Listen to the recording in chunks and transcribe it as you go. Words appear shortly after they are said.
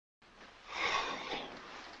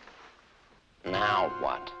Now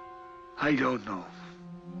what? I don't know.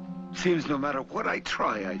 Seems no matter what I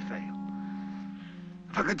try, I fail.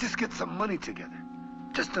 If I could just get some money together,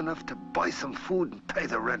 just enough to buy some food and pay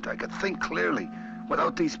the rent, I could think clearly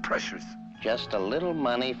without these pressures. Just a little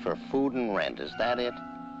money for food and rent, is that it?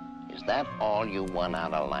 Is that all you want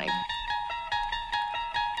out of life?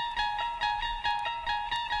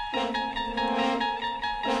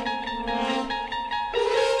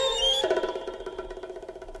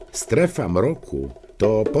 Strefa Mroku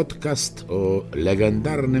to podcast o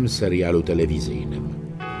legendarnym serialu telewizyjnym.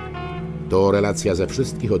 To relacja ze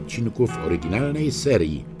wszystkich odcinków oryginalnej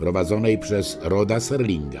serii prowadzonej przez Roda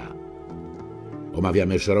Serlinga.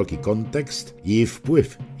 Omawiamy szeroki kontekst i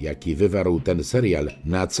wpływ, jaki wywarł ten serial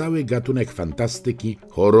na cały gatunek fantastyki,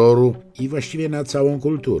 horroru i właściwie na całą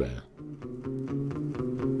kulturę.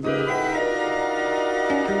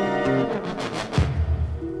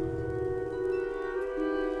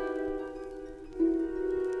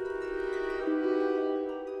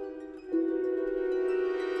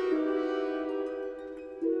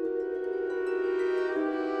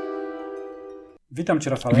 Witam Cię,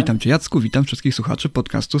 Rafale. Witam Cię, Jacku, witam wszystkich słuchaczy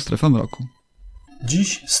podcastu Strefa Mroku.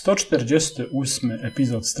 Dziś 148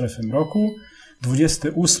 epizod Strefy Mroku,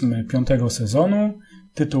 28 piątego sezonu,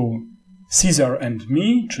 tytuł Caesar and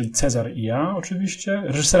Me, czyli Cezar i ja oczywiście.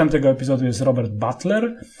 Reżyserem tego epizodu jest Robert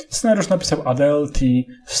Butler. Scenariusz napisał Adele T.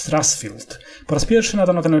 Strassfield. Po raz pierwszy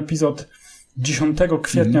nadano ten epizod 10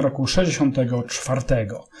 kwietnia roku 64.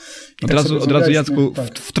 Od razu Jacku,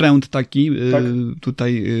 tak. wtręt taki Tak.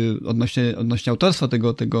 tutaj odnośnie autorstwa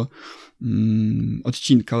tego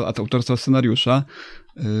odcinka, autorstwa scenariusza,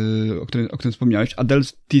 o którym wspomniałeś, Adele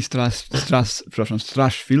T.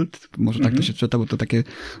 Strassfield, może tak to się czyta, bo to takie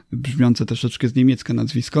brzmiące troszeczkę z niemieckie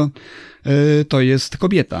nazwisko, to jest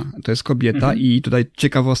kobieta i tutaj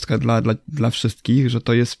ciekawostka dla wszystkich, że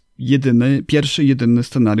to jest pierwszy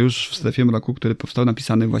scenariusz w Strefie Mroku, który powstał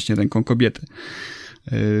napisany właśnie ręką kobiety.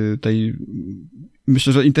 Tutaj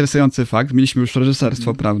myślę, że interesujący fakt. Mieliśmy już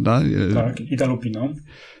reżyserstwo, prawda? Tak,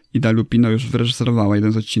 Ida Lupino już wyreżyserowała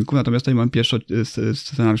jeden z odcinków, natomiast tutaj mam pierwszy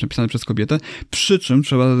scenariusz napisany przez kobietę, przy czym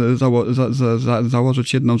trzeba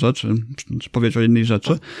założyć jedną rzecz, czy powiedzieć o jednej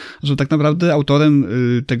rzeczy, że tak naprawdę autorem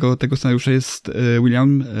tego scenariusza jest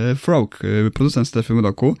William Frog, producent Strefy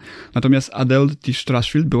Mroku, natomiast Adele T.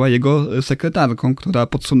 Strassfield była jego sekretarką, która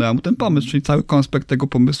podsunęła mu ten pomysł, czyli cały konspekt tego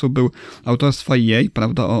pomysłu był autorstwa jej,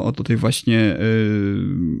 prawda, o tej właśnie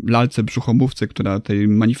lalce brzuchomówcy, która tutaj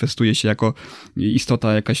manifestuje się jako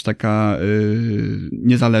istota jakaś taka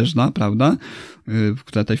niezależna, prawda,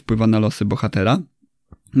 która tutaj wpływa na losy bohatera.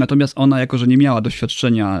 Natomiast ona, jako że nie miała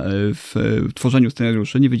doświadczenia w tworzeniu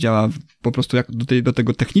scenariuszy, nie wiedziała po prostu jak do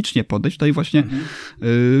tego technicznie podejść, tutaj właśnie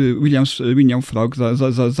William Frog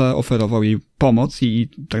zaoferował jej pomoc i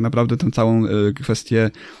tak naprawdę tę całą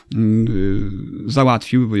kwestię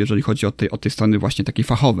załatwił, jeżeli chodzi o tej strony właśnie takiej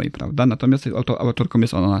fachowej, prawda? Natomiast autorką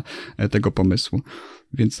jest ona tego pomysłu.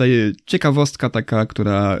 Więc tutaj ciekawostka taka,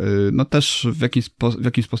 która no też w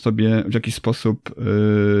jakiś sposób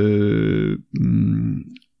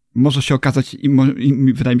może się okazać i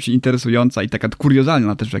wydaje mi się interesująca i taka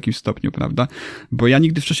kuriozalna też w jakimś stopniu, prawda? Bo ja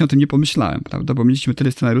nigdy wcześniej o tym nie pomyślałem, prawda? Bo mieliśmy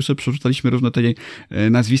tyle scenariuszy, przerzucaliśmy różne te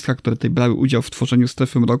nazwiska, które tutaj brały udział w tworzeniu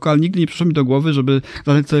Strefy Mroku, ale nigdy nie przyszło mi do głowy, żeby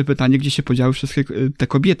zadać sobie pytanie, gdzie się podziały wszystkie te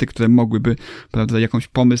kobiety, które mogłyby, prawda, jakąś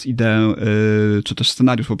pomysł, ideę, czy też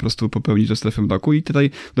scenariusz po prostu popełnić do Strefy Mroku. I tutaj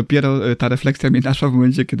dopiero ta refleksja mnie naszła w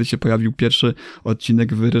momencie, kiedy się pojawił pierwszy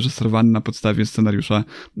odcinek wyreżyserowany na podstawie scenariusza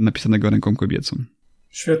napisanego ręką kobiecą.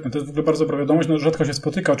 Świetne, to jest w ogóle bardzo dobra wiadomość. No, rzadko się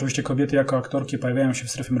spotyka, oczywiście kobiety jako aktorki pojawiają się w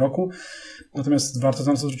Strefie Mroku, natomiast warto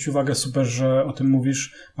na to zwrócić uwagę, super, że o tym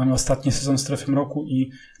mówisz. Mamy ostatni sezon Strefy Mroku i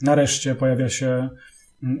nareszcie pojawia się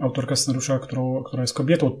autorka scenariusza, która jest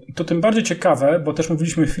kobietą. To tym bardziej ciekawe, bo też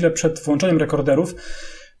mówiliśmy chwilę przed włączeniem rekorderów,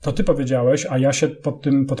 to ty powiedziałeś, a ja się pod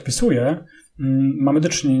tym podpisuję, mamy do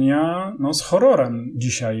czynienia z horrorem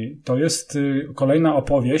dzisiaj. To jest kolejna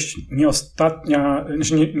opowieść, nie ostatnia,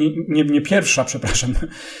 nie pierwsza, przepraszam,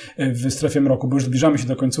 w Strefie Mroku, bo już zbliżamy się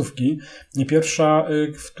do końcówki. Nie pierwsza,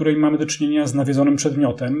 w której mamy do czynienia z nawiedzonym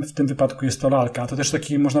przedmiotem. W tym wypadku jest to lalka. To też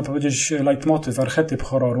taki, można powiedzieć, leitmotyw, archetyp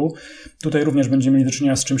horroru. Tutaj również będziemy mieli do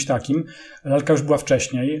czynienia z czymś takim. Lalka już była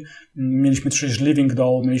wcześniej. Mieliśmy przecież Living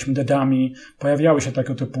Doll, mieliśmy The Dummy. Pojawiały się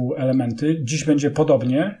tego typu elementy. Dziś będzie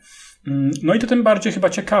podobnie. No i to tym bardziej chyba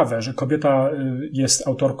ciekawe, że kobieta jest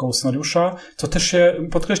autorką scenariusza, co też się,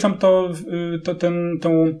 podkreślam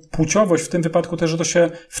tą płciowość w tym wypadku też, że to się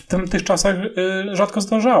w tych czasach rzadko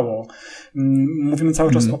zdarzało. Mówimy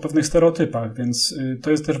cały czas o pewnych stereotypach, więc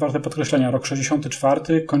to jest też warte podkreślenia. Rok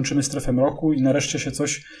 64, kończymy Strefę Mroku i nareszcie się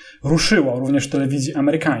coś ruszyło, również w telewizji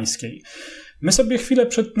amerykańskiej. My sobie chwilę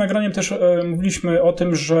przed nagraniem też mówiliśmy o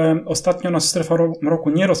tym, że ostatnio nas strefa mroku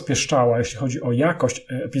nie rozpieszczała, jeśli chodzi o jakość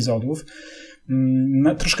epizodów.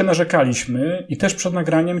 Troszkę narzekaliśmy i też przed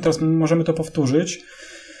nagraniem, teraz możemy to powtórzyć.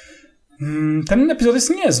 Ten epizod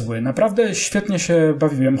jest niezły, naprawdę świetnie się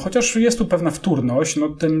bawiłem, chociaż jest tu pewna wtórność, no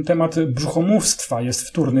ten temat brzuchomówstwa jest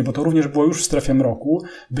wtórny, bo to również było już w strefie mroku.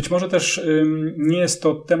 Być może też nie jest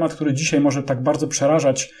to temat, który dzisiaj może tak bardzo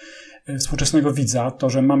przerażać współczesnego widza, to,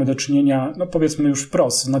 że mamy do czynienia, no powiedzmy już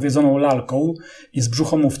wprost, z nawiedzoną lalką i z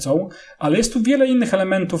brzuchomówcą, ale jest tu wiele innych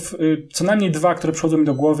elementów, co najmniej 2, które przychodzą mi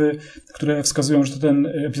do głowy, które wskazują, że to ten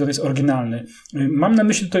epizod jest oryginalny. Mam na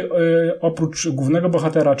myśli tutaj oprócz głównego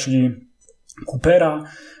bohatera, czyli Coopera,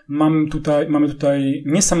 mamy tutaj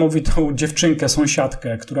niesamowitą dziewczynkę,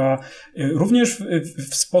 sąsiadkę, która również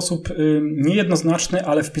w sposób niejednoznaczny,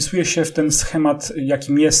 ale wpisuje się w ten schemat,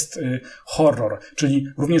 jakim jest horror, czyli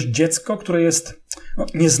również dziecko, które jest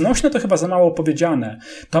nieznośne, to chyba za mało powiedziane.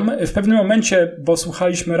 Tam w pewnym momencie, bo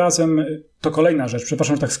słuchaliśmy razem, to kolejna rzecz,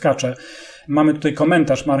 przepraszam, że tak skaczę, mamy tutaj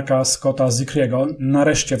komentarz Marka Scotta Zikriego,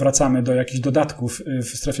 nareszcie wracamy do jakichś dodatków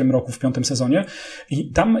w strefie mroku w 5. sezonie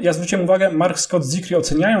i tam ja zwróciłem uwagę, Mark Scott Zikri,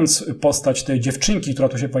 oceniając postać tej dziewczynki, która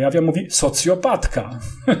tu się pojawia, mówi socjopatka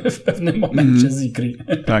w pewnym momencie Zikri.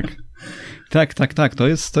 Tak. Tak. To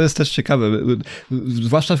jest też ciekawe.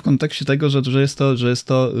 Zwłaszcza w kontekście tego, że jest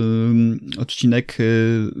to odcinek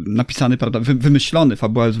napisany, prawda, wymyślony,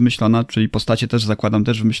 fabuła jest wymyślona, czyli postacie też zakładam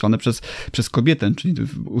też wymyślone przez kobietę, czyli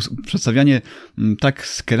przedstawianie tak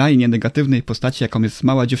skrajnie negatywnej postaci, jaką jest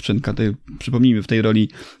mała dziewczynka. Przypomnijmy,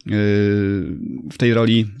 w tej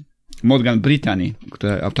roli Morgan Brittany,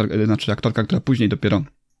 aktorka, która później dopiero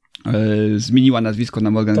zmieniła nazwisko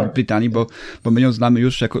na Morgan Brittany, bo my ją znamy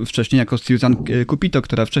już wcześniej jako Susan Cupito,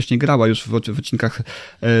 która wcześniej grała już w odcinkach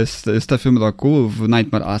Strefy Mroku, w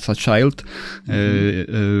Nightmare as a Child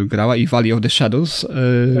grała i Valley of the Shadows.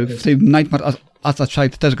 W tej Nightmare as a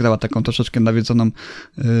Child też grała taką troszeczkę nawiedzoną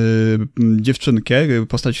dziewczynkę,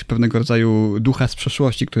 postać pewnego rodzaju ducha z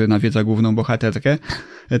przeszłości, który nawiedza główną bohaterkę.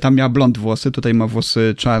 Tam miała blond włosy, tutaj ma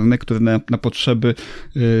włosy czarne, które na potrzeby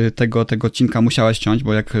tego odcinka musiała ściąć,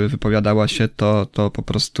 bo jak wypowiadała się, to po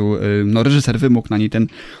prostu reżyser wymógł na niej ten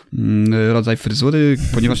rodzaj fryzury,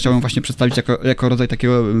 ponieważ chciał ją właśnie przedstawić jako rodzaj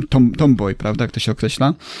takiego tomboy, prawda, jak to się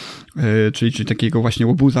określa, czyli takiego właśnie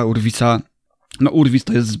łobuza, urwisa. No urwis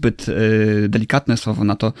to jest zbyt delikatne słowo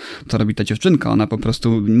na to, co robi ta dziewczynka. Ona po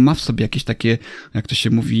prostu ma w sobie jakieś takie, jak to się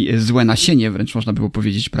mówi, złe nasienie, wręcz można było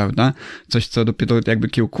powiedzieć, prawda? Coś, co dopiero jakby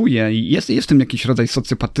kiełkuje i jest w tym jakiś rodzaj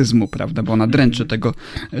socjopatyzmu, prawda? Bo ona dręczy tego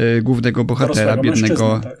głównego bohatera,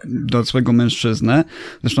 biednego, dorosłego mężczyznę.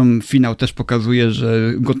 Zresztą finał też pokazuje,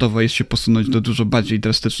 że gotowo jest się posunąć do dużo bardziej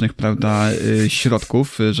drastycznych, prawda,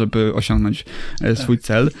 środków, żeby osiągnąć swój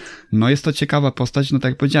cel. No jest to ciekawa postać, no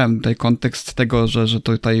tak jak powiedziałem, tutaj kontekst tego, że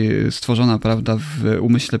tutaj stworzona, prawda, w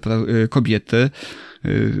umyśle kobiety,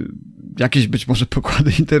 jakieś być może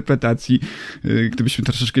pokłady interpretacji, gdybyśmy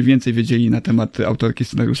troszeczkę więcej wiedzieli na temat autorki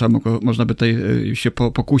scenariusza, można by tutaj się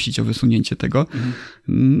pokusić o wysunięcie tego.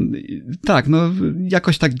 Tak, no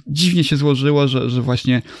jakoś tak dziwnie się złożyło, że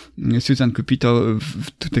właśnie Susan Cupito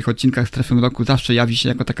w tych odcinkach Strefy Mroku zawsze jawi się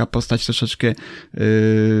jako taka postać troszeczkę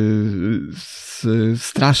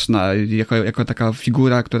straszna, jako taka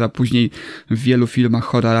figura, która później w wielu filmach,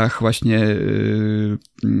 horrorach właśnie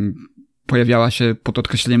pojawiała się pod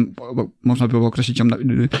określeniem, można było określić ją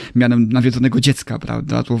mianem nawiedzonego dziecka,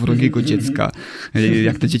 prawda, złowrogiego dziecka,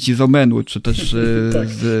 jak te dzieci z Omenu, czy też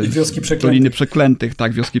z Doliny Przeklętych,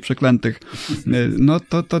 tak, Wioski Przeklętych. No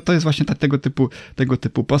to jest właśnie tego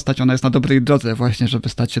typu postać, ona jest na dobrej drodze właśnie, żeby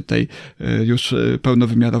stać się tej już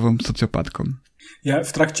pełnowymiarową socjopatką. Ja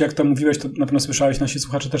w trakcie, jak to mówiłeś, to na pewno słyszałeś, nasi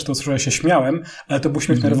słuchacze też to usłyszeli, się śmiałem, ale to był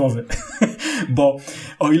śmiech nerwowy. Bo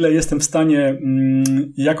o ile jestem w stanie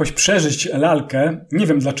jakoś przeżyć lalkę, nie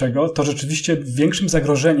wiem dlaczego, to rzeczywiście większym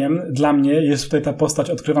zagrożeniem dla mnie jest tutaj ta postać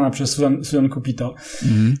odkrywana przez Susan Cupito.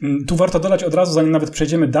 Tu warto dodać od razu, zanim nawet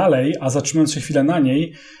przejdziemy dalej, a zatrzymując się chwilę na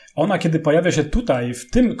niej, ona, kiedy pojawia się tutaj, w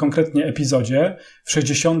tym konkretnie epizodzie, w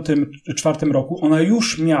 1964 roku, ona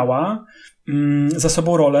już miała za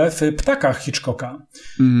sobą rolę w Ptakach Hitchcocka.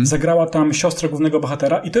 Zagrała tam siostrę głównego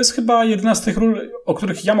bohatera i to jest chyba jedna z tych ról, o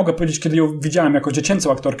których ja mogę powiedzieć, kiedy ją widziałem jako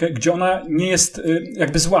dziecięcą aktorkę, gdzie ona nie jest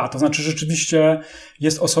jakby zła. To znaczy rzeczywiście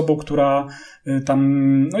jest osobą, która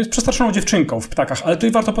tam jest przestraszoną dziewczynką w Ptakach, ale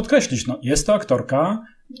tutaj warto podkreślić, jest to aktorka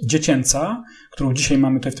dziecięca, którą dzisiaj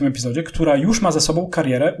mamy tutaj w tym epizodzie, która już ma za sobą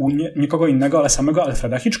karierę u nikogo innego, ale samego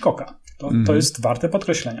Alfreda Hitchcocka. To jest warte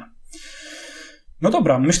podkreślenia. No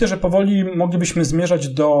dobra, myślę, że powoli moglibyśmy zmierzać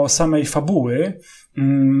do samej fabuły.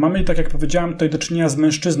 Mamy, tak jak powiedziałem, tutaj do czynienia z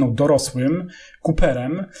mężczyzną dorosłym,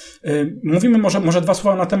 Cooperem. Mówimy może dwa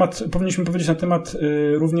słowa na temat, powinniśmy powiedzieć na temat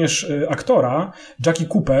również aktora, Jackie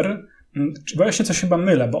Cooper. Bo ja się coś chyba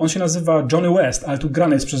mylę, bo on się nazywa Johnny West, ale tu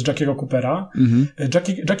grany jest przez Jackiego Coopera.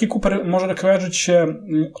 Jackie Cooper może kojarzyć się...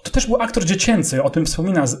 To też był aktor dziecięcy, o tym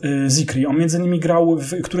wspomina Zikri. On między innymi grał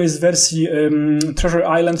w którejś z wersji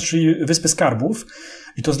Treasure Island, czyli Wyspy Skarbów.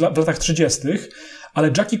 I to w latach 30.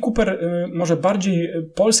 Ale Jackie Cooper może bardziej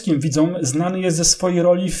polskim widzom znany jest ze swojej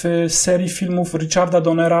roli w serii filmów Richarda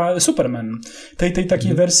Donnera Superman. Tej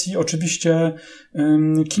takiej wersji oczywiście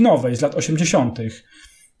kinowej z lat 80.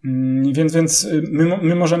 Więc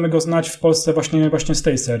my możemy go znać w Polsce właśnie z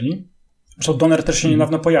tej serii. Zresztą Donner też się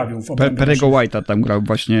niedawno pojawił. Perry'ego White'a tam grał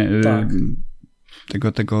właśnie tak.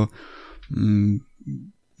 tego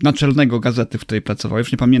naczelnego gazety, w której pracował.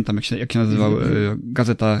 Już nie pamiętam, jak się nazywał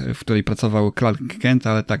gazeta, w której pracował Clark Kent,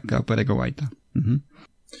 ale tak grał Perry'ego White'a.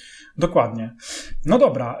 Dokładnie. No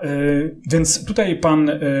dobra, więc tutaj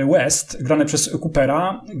pan West, grany przez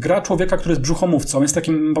Coopera, gra człowieka, który jest brzuchomówcą, jest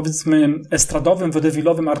takim, powiedzmy, estradowym,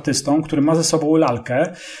 wodewilowym artystą, który ma ze sobą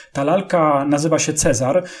lalkę. Ta lalka nazywa się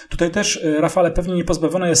Cezar. Tutaj też, Rafale, pewnie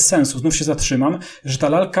niepozbawiona jest sensu, znów się zatrzymam, że ta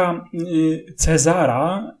lalka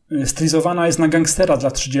Cezara stylizowana jest na gangstera z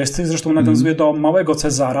lat 30., zresztą nawiązuje do Małego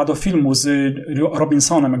Cezara, do filmu z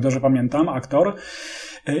Robinsonem, jak dobrze pamiętam, aktor.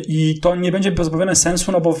 I to nie będzie pozbawione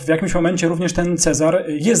sensu, no bo w jakimś momencie również ten Cezar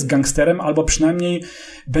jest gangsterem, albo przynajmniej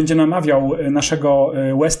będzie namawiał naszego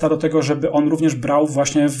Westa do tego, żeby on również brał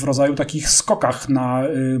właśnie w rodzaju takich skokach na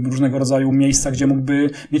różnego rodzaju miejsca, gdzie mógłby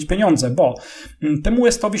mieć pieniądze, bo temu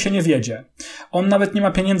Westowi się nie wiedzie. On nawet nie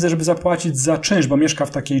ma pieniędzy, żeby zapłacić za czynsz, bo mieszka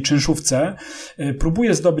w takiej czynszówce.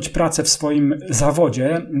 Próbuje zdobyć pracę w swoim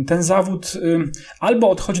zawodzie. Ten zawód albo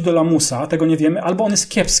odchodzi do lamusa, tego nie wiemy, albo on jest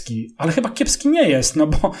kiepski, ale chyba kiepski nie jest, no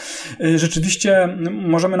bo rzeczywiście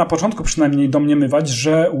możemy na początku przynajmniej domniemywać,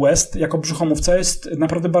 że West jako brzuchomówca jest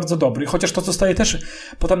naprawdę bardzo dobry. Chociaż to zostaje też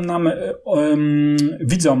potem nam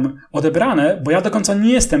widzom odebrane, bo ja do końca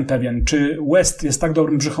nie jestem pewien, czy West jest tak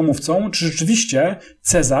dobrym brzuchomówcą, czy rzeczywiście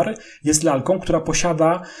Cezar jest lalką, która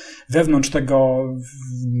posiada wewnątrz tego,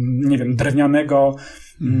 nie wiem, drewnianego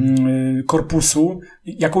korpusu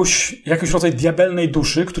jakiś rodzaj diabelnej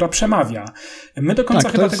duszy, która przemawia. My do końca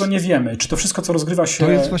chyba tego nie wiemy. Czy to wszystko, co rozgrywa się...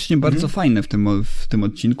 To jest właśnie bardzo fajne w tym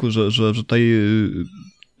odcinku, że tutaj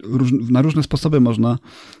na różne sposoby można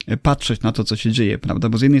patrzeć na to, co się dzieje, prawda?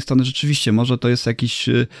 Bo z jednej strony rzeczywiście może to jest jakiś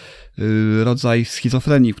rodzaj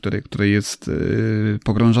schizofrenii, w której jest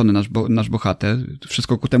pogrążony nasz bohater.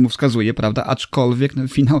 Wszystko ku temu wskazuje, prawda? Aczkolwiek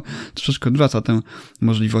finał troszeczkę odwraca tę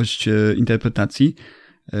możliwość interpretacji.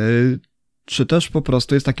 Czy też po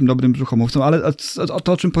prostu jest takim dobrym brzuchomówcą, ale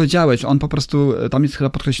to, o czym powiedziałeś, on po prostu, tam jest chyba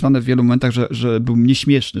podkreślone w wielu momentach, że był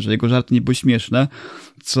nieśmieszny, że jego żarty nie były śmieszne,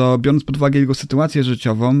 co biorąc pod uwagę jego sytuację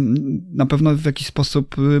życiową, na pewno w jakiś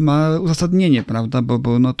sposób ma uzasadnienie, prawda,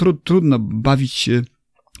 bo no, trudno bawić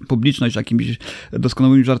publiczność jakimiś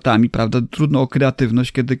doskonałymi żartami, prawda, trudno o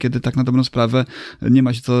kreatywność, kiedy tak na dobrą sprawę nie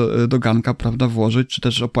ma się co do garnka, prawda, włożyć, czy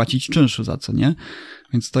też opłacić czynszu za co, nie?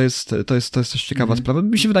 Więc to jest też ciekawa sprawa.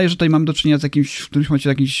 Mi się wydaje, że tutaj mamy do czynienia z w którymś momencie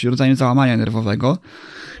jakimś rodzajem załamania nerwowego,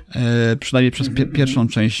 przynajmniej przez pierwszą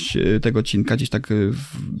część tego odcinka, gdzieś tak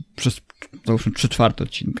przez, załóżmy, 3/4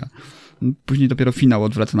 odcinka. Później dopiero finał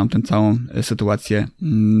odwraca nam tę całą sytuację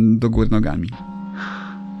do góry nogami.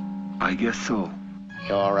 I guess so.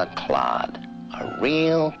 You're a clod. A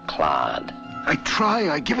real clod. I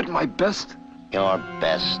try. I give it my best. Your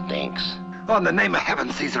best stinks. Oh, in the name of heaven,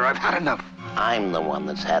 Caesar, I've had enough. I'm the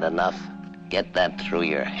one that's had enough. Get that through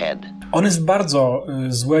your head. On jest w bardzo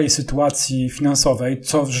złej sytuacji finansowej,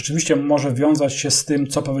 co rzeczywiście może wiązać się z tym,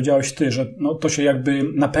 co powiedziałeś ty, że no, to się jakby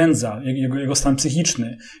napędza, jego stan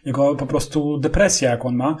psychiczny, jego po prostu depresja, jak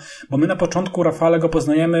on ma, bo my na początku Rafale go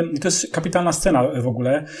poznajemy, i to jest kapitalna scena w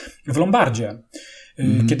ogóle, w Lombardzie.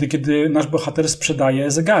 Kiedy nasz bohater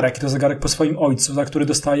sprzedaje zegarek, i to zegarek po swoim ojcu, za który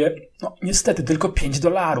dostaje, no niestety, tylko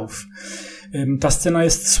 $5. Ta scena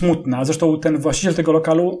jest smutna, zresztą ten właściciel tego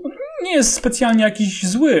lokalu nie jest specjalnie jakiś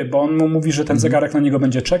zły, bo on mu mówi, że ten zegarek na niego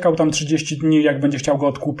będzie czekał tam 30 dni, jak będzie chciał go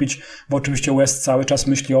odkupić, bo oczywiście West cały czas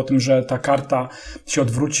myśli o tym, że ta karta się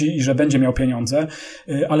odwróci i że będzie miał pieniądze,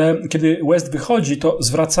 ale kiedy West wychodzi, to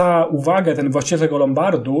zwraca uwagę ten właściciel tego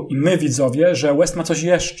Lombardu i my, widzowie, że West ma coś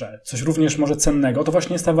jeszcze, coś również może cennego. To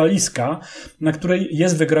właśnie jest ta walizka, na której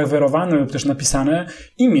jest wygrawerowane lub też napisane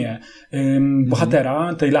imię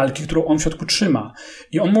bohatera, tej lalki, którą on w środku trzyma.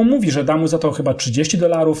 I on mu mówi, że da mu za to chyba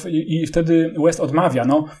 $30 i wtedy West odmawia.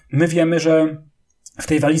 No, my wiemy, że w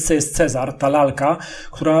tej walizce jest Cezar, ta lalka,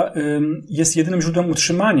 która jest jedynym źródłem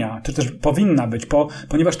utrzymania, czy też powinna być,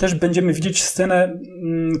 ponieważ też będziemy widzieć scenę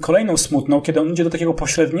kolejną smutną, kiedy on idzie do takiego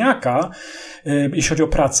pośredniaka, jeśli chodzi o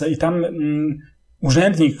pracę, i tam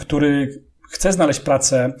urzędnik, który chce znaleźć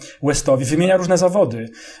pracę Westowi, wymienia różne zawody.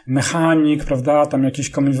 Mechanik, prawda, tam jakiś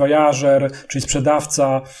komiwojażer, czyli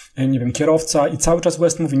sprzedawca, nie wiem, kierowca, i cały czas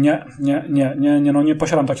West mówi nie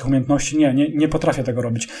posiadam takich umiejętności, nie potrafię tego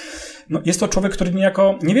robić. No, jest to człowiek, który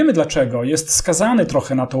niejako, nie wiemy dlaczego, jest skazany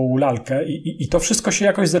trochę na tą lalkę i to wszystko się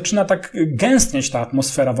jakoś zaczyna tak gęstnieć, ta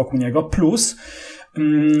atmosfera wokół niego, plus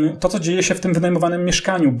to, co dzieje się w tym wynajmowanym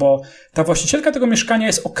mieszkaniu, bo ta właścicielka tego mieszkania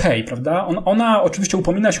jest okej, prawda? Ona oczywiście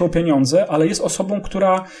upomina się o pieniądze, ale jest osobą,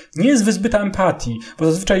 która nie jest wyzbyta empatii, bo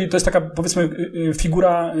zazwyczaj to jest taka, powiedzmy,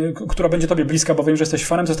 figura, która będzie tobie bliska, bo wiem, że jesteś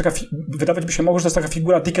fanem, to jest taka, wydawać by się mogło, że to jest taka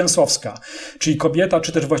figura Dickensowska, czyli kobieta,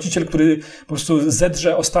 czy też właściciel, który po prostu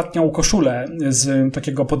zedrze ostatnią koszulę z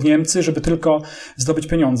takiego podniemcy, żeby tylko zdobyć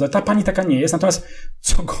pieniądze. Ta pani taka nie jest, natomiast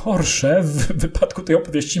co gorsze, w wypadku tej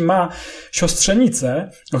opowieści ma siostrzenicę,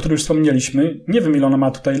 o której już wspomnieliśmy. Nie wiem, ile ona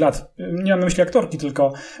ma tutaj lat. Nie mam na myśli aktorki,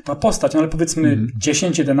 tylko ta postać, no ale powiedzmy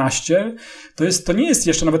 10-11, to nie jest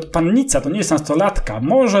jeszcze nawet pannica, to nie jest nastolatka.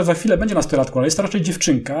 Może za chwilę będzie nastolatką, ale jest to raczej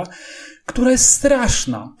dziewczynka, która jest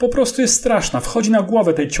straszna. Po prostu jest straszna. Wchodzi na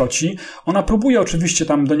głowę tej cioci. Ona próbuje oczywiście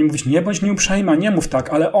tam do niej mówić, nie bądź nieuprzejma, nie mów tak,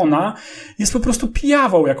 ale ona jest po prostu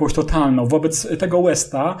pijawą jakąś totalną wobec tego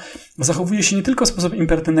Westa. Zachowuje się nie tylko w sposób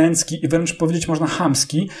impertynencki i wręcz powiedzieć można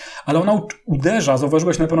chamski, ale ona uderza,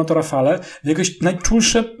 zauważyłeś na pewno to, Rafale, w jakieś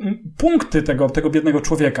najczulsze punkty tego biednego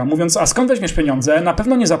człowieka, mówiąc, a skąd weźmiesz pieniądze? Na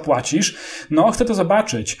pewno nie zapłacisz. No, chcę to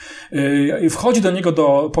zobaczyć. Wchodzi do niego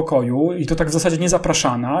do pokoju i to tak w zasadzie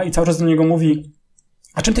niezapraszana i cały czas do niego mówi,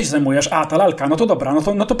 a czym ty się zajmujesz? A, ta lalka, no to dobra,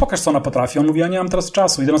 no to pokaż, co ona potrafi. On mówi, ja nie mam teraz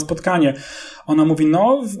czasu, idę na spotkanie. Ona mówi,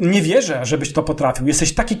 no, nie wierzę, żebyś to potrafił.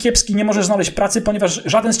 Jesteś taki kiepski, nie możesz znaleźć pracy, ponieważ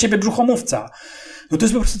żaden z ciebie brzuchomówca. No to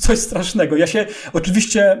jest po prostu coś strasznego. Ja się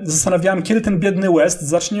oczywiście zastanawiałem, kiedy ten biedny West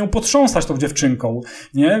zacznie ją potrząsać tą dziewczynką,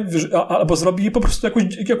 nie? Albo zrobi jej po prostu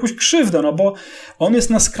jakąś krzywdę, no bo on jest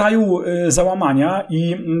na skraju załamania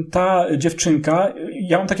i ta dziewczynka,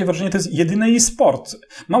 ja mam takie wrażenie, to jest jedyny jej sport.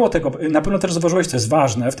 Mało tego, na pewno też zauważyłeś, co jest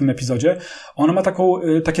ważne w tym epizodzie, ona ma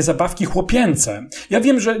takie zabawki chłopięce. Ja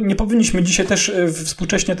wiem, że nie powinniśmy dzisiaj też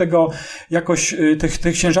współcześnie tego jakoś,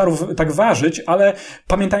 tych ciężarów tak ważyć, ale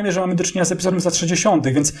pamiętajmy, że mamy do czynienia z epizodem za 30,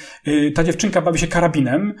 więc ta dziewczynka bawi się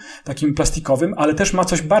karabinem, takim plastikowym, ale też ma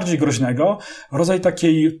coś bardziej groźnego, rodzaj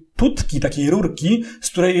takiej tutki, takiej rurki, z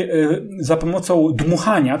której za pomocą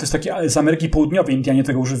dmuchania, to jest takie z Ameryki Południowej, Indianie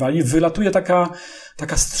tego używali, wylatuje taka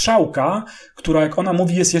strzałka, która, jak ona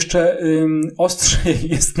mówi, jest jeszcze ostrze,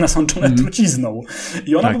 jest nasączone trucizną.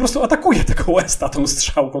 I ona po prostu atakuje tego Westa tą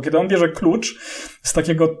strzałką. Kiedy on bierze klucz z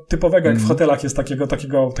takiego typowego, jak w hotelach jest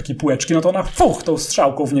takiej półeczki, no to ona tą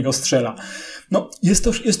strzałką w niego strzela. No,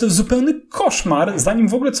 jest to zupełny koszmar. Zanim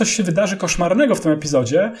w ogóle coś się wydarzy koszmarnego w tym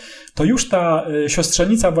epizodzie, to już ta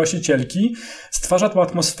siostrzenica właścicielki stwarza tą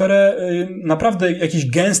atmosferę, naprawdę jakiejś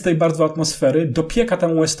gęstej bardzo atmosfery, dopieka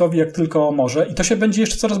temu Westowi jak tylko może i to się będzie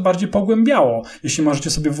jeszcze coraz bardziej pogłębiało. Jeśli możecie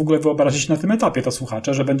sobie w ogóle wyobrazić na tym etapie, to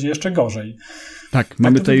słuchacze, że będzie jeszcze gorzej. Tak,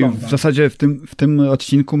 mamy tutaj wygląda. W zasadzie w tym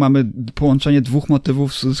odcinku mamy połączenie dwóch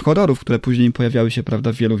motywów z horrorów, które później pojawiały się,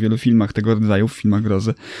 prawda, w wielu filmach tego rodzaju, w filmach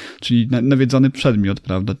grozy. Czyli nawiedzony przedmiot,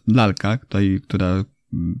 prawda, lalka, która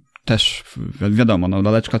też, wiadomo, no,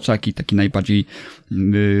 laleczka Chucky, taki najbardziej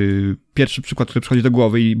pierwszy przykład, który przychodzi do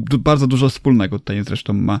głowy i bardzo dużo wspólnego tutaj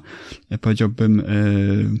zresztą ma, ja powiedziałbym,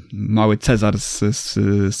 mały Cezar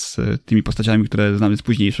z tymi postaciami, które znamy z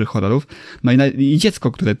późniejszych horrorów. No i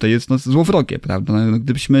dziecko, które to jest złowrogie, prawda? No,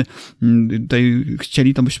 gdybyśmy tutaj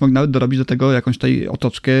chcieli, to byśmy mogli nawet dorobić do tego jakąś tutaj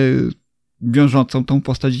otoczkę wiążącą tą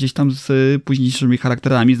postać gdzieś tam z późniejszymi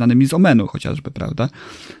charakterami znanymi z Omenu chociażby, prawda?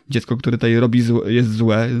 Dziecko, które tutaj jest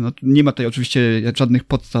złe. No, nie ma tutaj oczywiście żadnych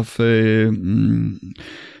podstaw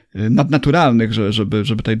nadnaturalnych, żeby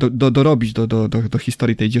tutaj dorobić do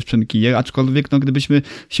historii tej dziewczynki. Aczkolwiek, no, gdybyśmy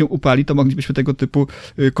się upali, to moglibyśmy tego typu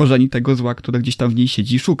korzeni tego zła, które gdzieś tam w niej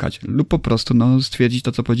siedzi, szukać. Lub po prostu, no, stwierdzić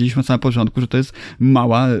to, co powiedzieliśmy na samym początku, że to jest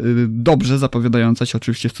mała, dobrze zapowiadająca się,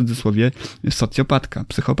 oczywiście w cudzysłowie, socjopatka,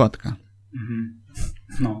 psychopatka.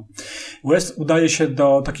 No. West udaje się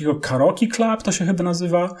do takiego karaoke club, to się chyba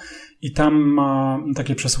nazywa, i tam ma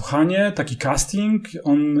takie przesłuchanie, taki casting.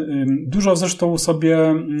 On dużo zresztą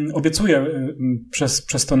sobie obiecuje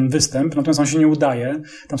przez ten występ, natomiast on się nie udaje.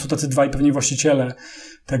 Tam są tacy dwaj pewnie właściciele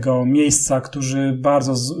tego miejsca, którzy w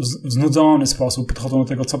bardzo znudzony sposób podchodzą do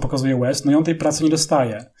tego, co pokazuje West, no i on tej pracy nie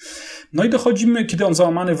dostaje. No i dochodzimy, kiedy on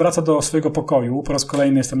załamany wraca do swojego pokoju, po raz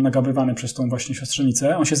kolejny jestem nagabywany przez tą właśnie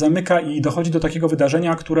siostrzenicę, on się zamyka i dochodzi do takiego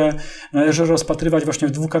wydarzenia, które należy rozpatrywać właśnie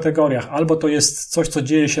w dwóch kategoriach. Albo to jest coś, co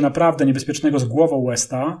dzieje się naprawdę niebezpiecznego z głową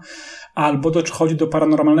Westa, albo dochodzi do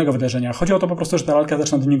paranormalnego wydarzenia. Chodzi o to po prostu, że ta lalka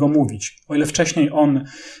zaczyna do niego mówić. O ile wcześniej on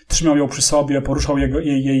trzymał ją przy sobie, poruszał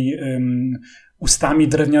jej ustami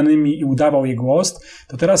drewnianymi i udawał jej głos,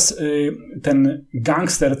 to teraz ten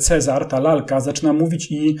gangster Cezar, ta lalka, zaczyna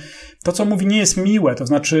mówić i to, co mówi, nie jest miłe. To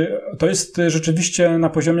znaczy, to jest rzeczywiście na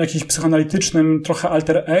poziomie jakimś psychoanalitycznym trochę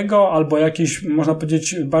alter ego, albo jakieś, można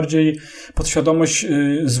powiedzieć, bardziej podświadomość,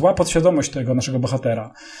 zła podświadomość tego naszego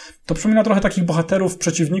bohatera. To przypomina trochę takich bohaterów,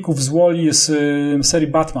 przeciwników z Wall-E z serii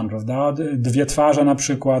Batman, prawda? Dwie twarze na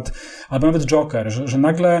przykład, albo nawet Joker, że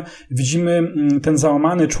nagle widzimy ten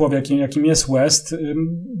załamany człowiek, jakim jest West,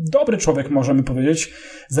 dobry człowiek, możemy powiedzieć,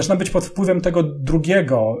 zaczyna być pod wpływem tego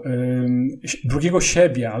drugiego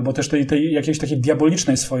siebie, albo też tej jakiejś takiej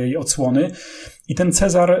diabolicznej swojej odsłony. I ten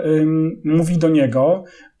Cezar mówi do niego,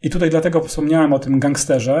 i tutaj dlatego wspomniałem o tym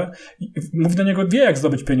gangsterze, mówi do niego, wie jak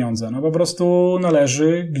zdobyć pieniądze. No po prostu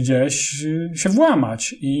należy gdzieś się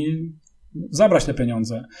włamać i zabrać te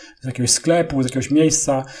pieniądze z jakiegoś sklepu, z jakiegoś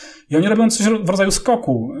miejsca. I oni robią coś w rodzaju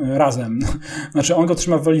skoku razem. Znaczy on go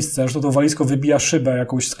trzyma w walizce, że to walizko wybija szybę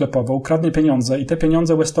jakąś sklepową, kradnie pieniądze i te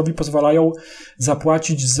pieniądze Westowi pozwalają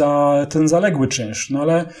zapłacić za ten zaległy czynsz. No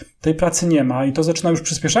ale tej pracy nie ma i to zaczyna już,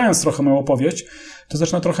 przyspieszając trochę moją opowieść, to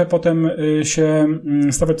zaczyna trochę potem się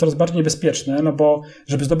stawać coraz bardziej niebezpieczne, no bo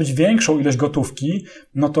żeby zdobyć większą ilość gotówki,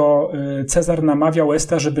 no to Cezar namawia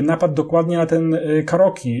Westa, żeby napadł dokładnie na ten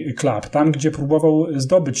karaoke club, tam gdzie próbował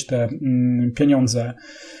zdobyć te pieniądze.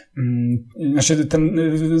 Znaczy ten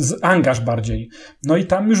angaż bardziej. No i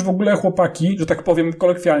tam już w ogóle chłopaki, że tak powiem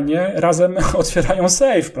kolokwialnie, razem otwierają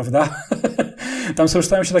safe, prawda? Tam są już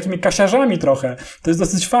stają się takimi kasiarzami trochę. To jest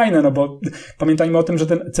dosyć fajne, no bo pamiętajmy o tym, że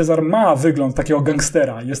ten Cezar ma wygląd takiego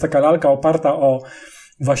gangstera. Jest taka lalka oparta o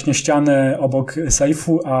właśnie ścianę obok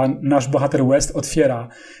sejfu, a nasz bohater West otwiera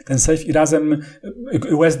ten sejf i razem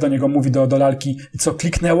West do niego mówi do lalki, co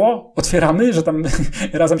kliknęło? Otwieramy? Że tam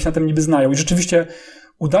razem się na tym niby znają. I rzeczywiście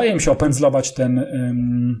udaje im się opędzlować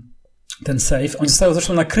ten sejf. Oni zostają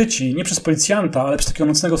zresztą nakryci nie przez policjanta, ale przez takiego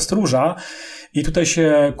nocnego stróża. I tutaj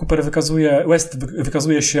się West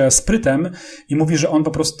wykazuje się sprytem i mówi, że on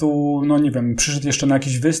po prostu, no nie wiem, przyszedł jeszcze na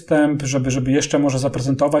jakiś występ, żeby jeszcze może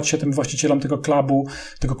zaprezentować się tym właścicielom tego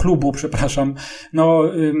klubu, No,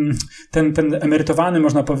 ten emerytowany,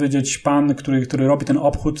 można powiedzieć, pan, który robi ten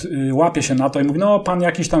obchód, łapie się na to i mówi, no pan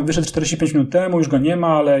jakiś tam wyszedł 45 minut temu, już go nie ma,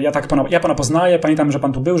 ale ja pana poznaję, pamiętam, że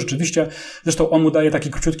pan tu był, rzeczywiście. Zresztą on mu daje taki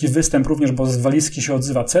króciutki występ również, bo z walizki się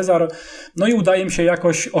odzywa Cezar. No i udaje mi się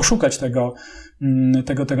jakoś oszukać tego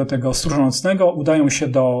stróża nocnego, udają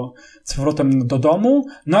się z powrotem do domu,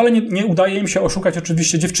 no ale nie udaje im się oszukać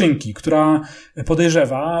oczywiście dziewczynki, która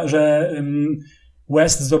podejrzewa, że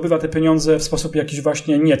West zdobywa te pieniądze w sposób jakiś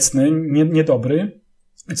właśnie niecny, niedobry.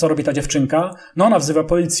 I co robi ta dziewczynka? No ona wzywa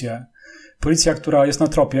policję. Policja, która jest na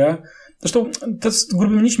tropie. Zresztą to jest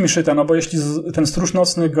grubymi nićmi szyte, no bo jeśli ten stróż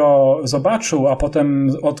nocny go zobaczył, a potem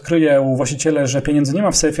odkryje u właściciele, że pieniędzy nie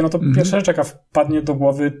ma w sejfie, no to pierwsza rzecz, jaka wpadnie do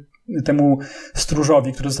głowy temu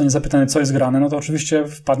stróżowi, który zostanie zapytany, co jest grane, no to oczywiście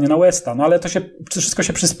wpadnie na Westa. No ale to wszystko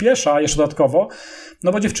się przyspiesza jeszcze dodatkowo,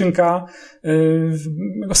 no bo dziewczynka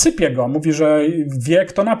sypie go, mówi, że wie,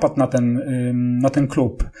 kto napadł na ten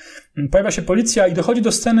klub. Pojawia się policja i dochodzi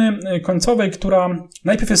do sceny końcowej, która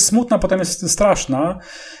najpierw jest smutna, potem jest straszna.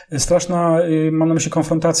 Mam na myśli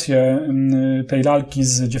konfrontację tej lalki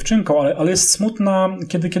z dziewczynką, ale jest smutna,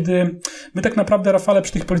 kiedy my tak naprawdę, Rafale,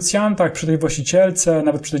 przy tych policjantach, przy tej właścicielce,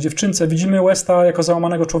 nawet przy tej dziewczynce, widzimy Westa jako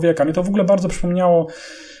załamanego człowieka. Mnie to w ogóle bardzo przypomniało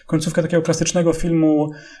końcówkę takiego klasycznego filmu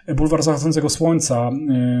Bulwar Zachodzącego Słońca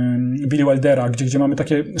Billy Wildera, gdzie mamy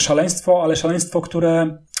takie szaleństwo, ale szaleństwo,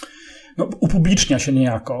 które upublicznia się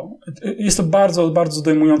niejako. Jest to bardzo, bardzo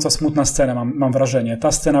dojmująca, smutna scena, mam wrażenie.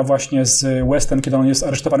 Ta scena właśnie z Westem, kiedy on jest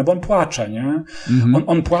aresztowany, bo on płacze, nie?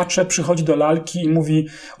 On płacze, przychodzi do lalki i mówi,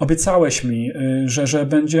 obiecałeś mi, że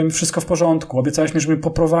będzie wszystko w porządku, obiecałeś mi, że mnie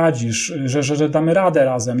poprowadzisz, że damy radę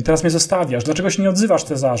razem i teraz mnie zostawiasz. Dlaczego się nie odzywasz,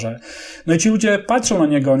 Cezarze? No i ci ludzie patrzą na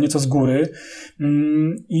niego nieco z góry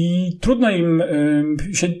i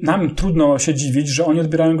nam trudno się dziwić, że oni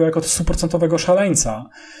odbierają go jako 100% szaleńca.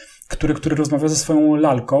 który rozmawia ze swoją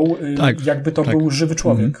lalką, tak, jakby to był żywy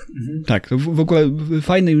człowiek. Mhm. Tak, to w ogóle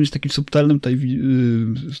fajnym, już takim subtelnym tutaj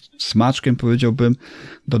smaczkiem, powiedziałbym,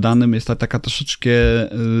 dodanym jest ta taka troszeczkę,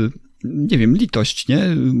 nie wiem, litość,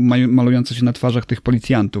 nie? Malująca się na twarzach tych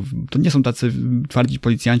policjantów. To nie są tacy twardzi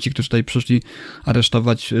policjanci, którzy tutaj przyszli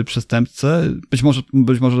aresztować przestępcę.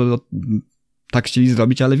 Być może tak chcieli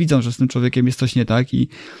zrobić, ale widzą, że z tym człowiekiem jest coś nie tak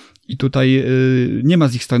i tutaj nie ma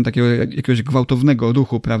z ich strony takiego jakiegoś gwałtownego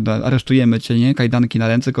ruchu, prawda? Aresztujemy cię, nie? Kajdanki na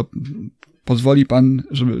ręce, tylko pozwoli pan,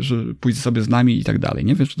 że pójdzie sobie z nami i tak dalej,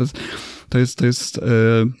 nie? Wiesz, to jest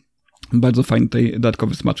bardzo fajny tutaj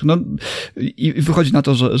dodatkowy smaczek. No i wychodzi na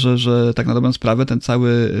to, że tak na dobrą sprawę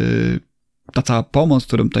ta cała pomoc,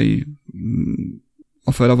 którą tutaj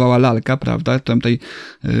oferowała lalka, prawda? Którą tutaj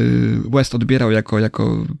West odbierał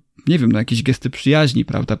jako nie wiem, jakieś gesty przyjaźni,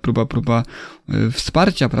 prawda, próba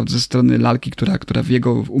wsparcia, prawda, ze strony lalki, która w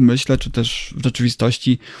jego umyśle, czy też w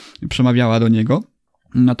rzeczywistości przemawiała do niego.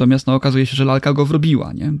 Natomiast okazuje się, że lalka go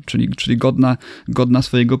wrobiła, nie? Czyli godna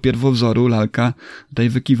swojego pierwowzoru lalka tutaj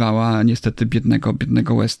wykiwała niestety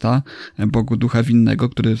biednego Westa, Bogu ducha winnego,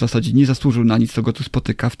 który w zasadzie nie zasłużył na nic, co go tu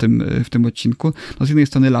spotyka w tym odcinku. No z jednej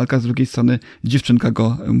strony lalka, z drugiej strony dziewczynka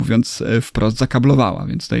go, mówiąc wprost, zakablowała,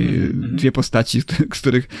 więc tutaj dwie postaci, z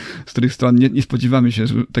których stron nie spodziewamy się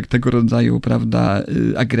tego rodzaju, prawda,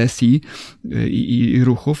 agresji i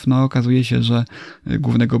ruchów. No okazuje się, że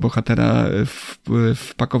głównego bohatera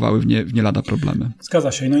wpakowały w nie lada problemy.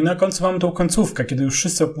 Zgadza się. No i na końcu mamy tą końcówkę, kiedy już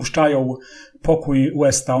wszyscy opuszczają pokój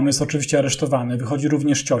Westa. On jest oczywiście aresztowany. Wychodzi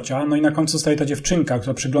również ciocia. No i na końcu zostaje ta dziewczynka,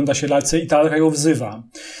 która przygląda się lalce i ta lalka ją wzywa.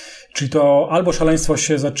 Czyli to albo szaleństwo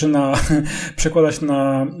się zaczyna przekładać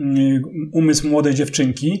na umysł młodej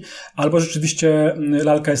dziewczynki, albo rzeczywiście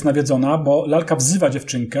lalka jest nawiedzona, bo lalka wzywa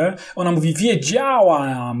dziewczynkę. Ona mówi,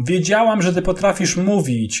 wiedziałam, że ty potrafisz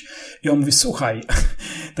mówić. I on mówi, słuchaj,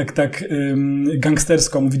 tak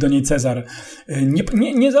gangstersko mówi do niej Cezar,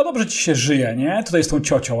 nie za dobrze ci się żyje, nie? Tutaj z tą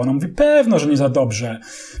ciocią. Ona mówi, pewno, że nie za dobrze.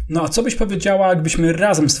 No a co byś powiedziała, jakbyśmy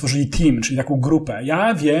razem stworzyli team, czyli taką grupę?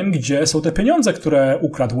 Ja wiem, gdzie są te pieniądze, które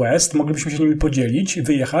ukradł West, moglibyśmy się nimi podzielić,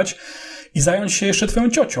 wyjechać i zająć się jeszcze twoją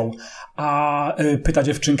ciocią. A pyta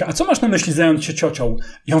dziewczynka, a co masz na myśli zająć się ciocią?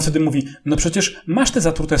 I on wtedy mówi, no przecież masz te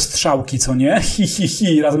zatrute strzałki, co nie?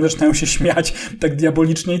 Hi. Razem zaczynają się śmiać tak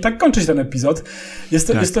diabolicznie i tak kończy się ten epizod. Jest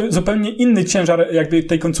to zupełnie inny ciężar jakby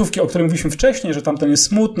tej końcówki, o której mówiliśmy wcześniej, że tamten jest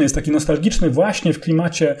smutny, jest taki nostalgiczny właśnie w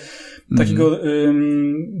klimacie takiego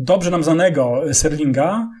dobrze nam znanego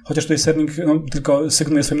Serlinga, chociaż tutaj Serling tylko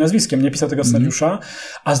sygnuje swoim nazwiskiem, nie pisał tego scenariusza,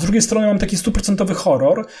 a z drugiej strony mam taki 100%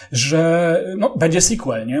 horror, że będzie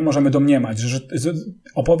sequel, nie? Możemy domniemać, że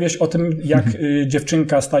opowieść o tym, jak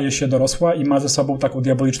dziewczynka staje się dorosła i ma ze sobą taką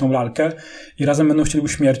diaboliczną lalkę i razem będą chcieli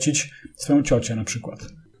uśmiercić swoją ciocię na przykład.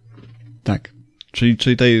 Tak. Czyli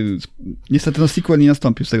tutaj niestety sequel nie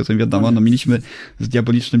nastąpił, z tego co mi wiadomo. No mieliśmy z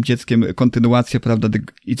diabolicznym dzieckiem kontynuację, prawda,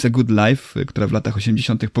 It's a Good Life, która w latach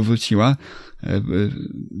 80. powróciła.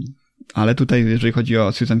 Ale tutaj, jeżeli chodzi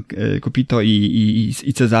o Susan Cupito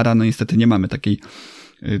i Cezara, no niestety nie mamy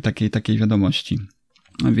takiej wiadomości.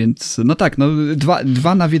 Więc, no tak,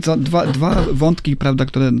 dwa wątki, prawda,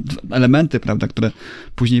 elementy, prawda, które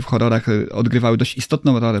później w horrorach odgrywały dość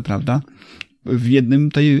istotną rolę, prawda, w jednym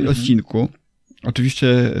odcinku.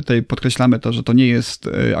 Oczywiście tutaj podkreślamy to, że to nie jest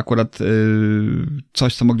akurat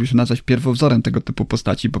coś, co moglibyśmy nazwać pierwowzorem tego typu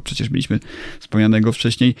postaci, bo przecież mieliśmy wspomnianego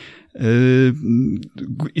wcześniej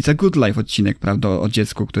It's a Good Life odcinek, prawda, o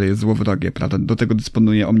dziecku, które jest złowrogie, prawda, do tego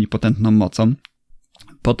dysponuje omnipotentną mocą.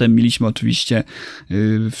 Potem mieliśmy oczywiście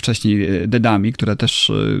wcześniej Dedami, które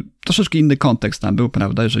też troszeczkę inny kontekst tam był,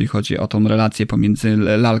 prawda, jeżeli chodzi o tą relację pomiędzy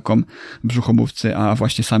lalką brzuchomówcy, a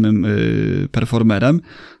właśnie samym performerem.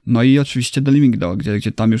 No i oczywiście The Living Doll,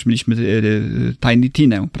 gdzie tam już mieliśmy Tiny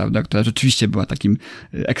Tinę, prawda, która rzeczywiście była takim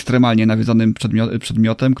ekstremalnie nawiedzonym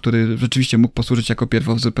przedmiotem, który rzeczywiście mógł posłużyć jako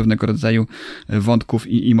pierwowzór pewnego rodzaju wątków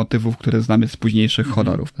i motywów, które znamy z późniejszych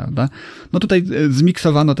horrorów, prawda. No tutaj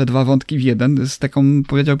zmiksowano te dwa wątki w jeden z taką,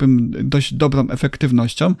 powiedziałbym, dość dobrą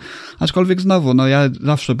efektywnością, aczkolwiek znowu, ja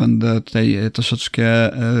zawsze będę tutaj troszeczkę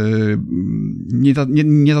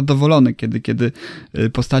niezadowolony, kiedy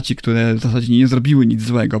postaci, które w zasadzie nie zrobiły nic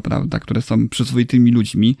złego, prawda, które są przyzwoitymi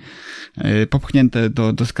ludźmi, popchnięte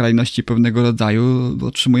do skrajności pewnego rodzaju,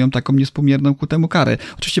 otrzymują taką niespomierną ku temu karę.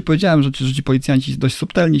 Oczywiście powiedziałem, że ci policjanci dość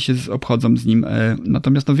subtelnie się obchodzą z nim,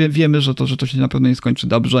 natomiast wiemy, że to się na pewno nie skończy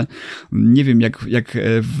dobrze. Nie wiem, jak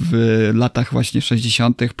w latach właśnie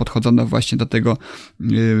 60. podchodzono właśnie do tego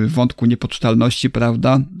wątku niepoczytalności,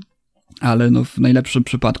 prawda? Ale w najlepszym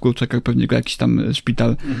przypadku czeka pewnie go jakiś tam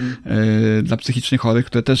szpital dla psychicznie chorych,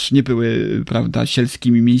 które też nie były, prawda,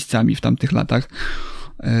 sielskimi miejscami w tamtych latach.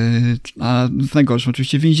 a w najgorszym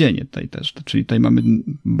oczywiście więzienie tutaj też. Czyli tutaj mamy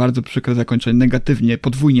bardzo przykre zakończenie, negatywnie,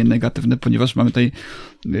 podwójnie negatywne, ponieważ mamy tutaj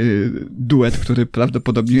duet, który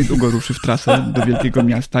prawdopodobnie niedługo ruszy w trasę do wielkiego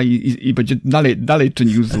miasta i będzie dalej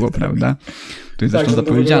czynił zło, prawda? To jest zresztą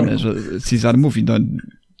zapowiedziane, że Caesar mówi, no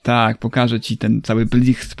tak, pokażę ci ten cały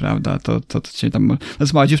blicht, prawda, to się tam... To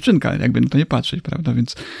jest mała dziewczynka, jakby na to nie patrzeć, prawda,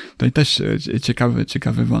 więc tutaj też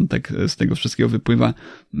ciekawy wątek z tego wszystkiego wypływa.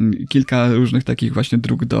 Kilka różnych takich właśnie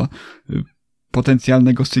dróg do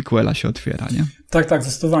potencjalnego sequela się otwiera, nie? Tak,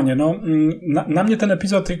 zdecydowanie. No, na mnie ten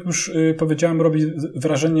epizod, jak już powiedziałem, robi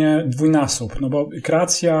wrażenie dwójnasób, no bo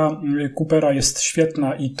kreacja Coopera jest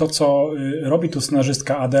świetna i to, co robi tu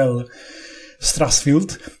scenarzystka Adele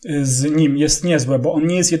Strassfield z nim jest niezłe, bo on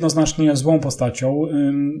nie jest jednoznacznie złą postacią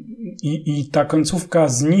i ta końcówka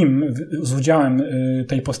z nim, z udziałem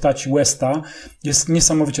tej postaci Westa jest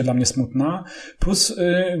niesamowicie dla mnie smutna. Plus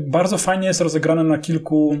bardzo fajnie jest rozegrane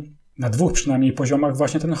na dwóch przynajmniej poziomach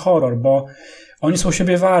właśnie ten horror, bo oni są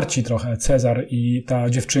siebie warci trochę, Cezar i ta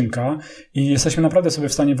dziewczynka, i jesteśmy naprawdę sobie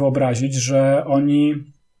w stanie wyobrazić, że oni...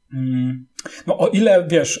 No o ile,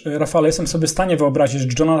 wiesz, Rafale, jestem sobie w stanie wyobrazić, że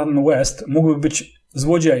Jonathan West mógłby być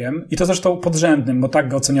złodziejem, i to zresztą podrzędnym, bo tak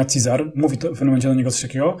go ocenia Caesar, mówi to w pewnym momencie do niego coś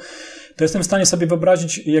takiego, to jestem w stanie sobie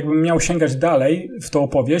wyobrazić, jakbym miał sięgać dalej w tą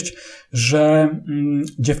opowieść, że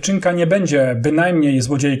dziewczynka nie będzie bynajmniej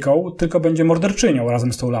złodziejką, tylko będzie morderczynią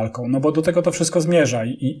razem z tą lalką, no bo do tego to wszystko zmierza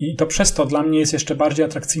i to przez to dla mnie jest jeszcze bardziej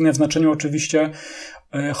atrakcyjne w znaczeniu oczywiście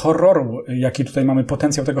horroru, jaki tutaj mamy,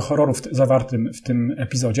 potencjał tego horroru zawartym w tym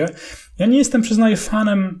epizodzie. Ja nie jestem, przyznaję,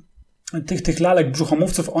 fanem tych lalek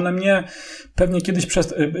brzuchomówców. One mnie pewnie kiedyś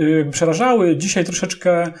przerażały. Dzisiaj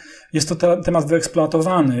troszeczkę jest to temat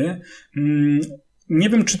wyeksploatowany. Nie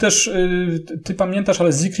wiem, czy też ty pamiętasz,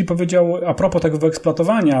 ale Zicri powiedział a propos tego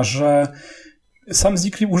wyeksploatowania, że sam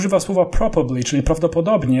Zicri używa słowa probably, czyli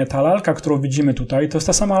prawdopodobnie ta lalka, którą widzimy tutaj, to jest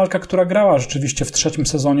ta sama lalka, która grała rzeczywiście w 3.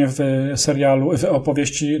 sezonie w serialu, w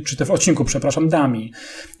opowieści, czy w odcinku, przepraszam, Dummy.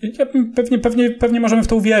 Ja pewnie możemy w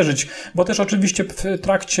to uwierzyć, bo też oczywiście w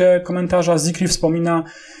trakcie komentarza Zicri wspomina,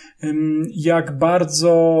 jak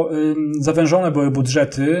bardzo zawężone były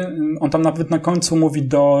budżety. On tam nawet na końcu mówi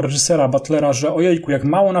do reżysera Butlera, że ojejku, jak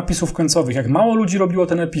mało napisów końcowych, jak mało ludzi robiło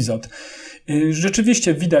ten epizod.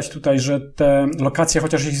 Rzeczywiście widać tutaj, że te lokacje,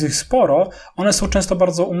 chociaż jest ich sporo, one są często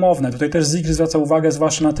bardzo umowne. Tutaj też Zicri zwraca uwagę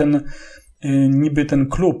zwłaszcza na ten niby ten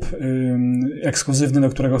klub ekskluzywny, do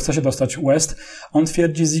którego chce się dostać West. On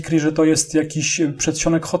twierdzi, Zicri, że to jest jakiś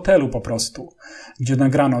przedsionek hotelu po prostu, gdzie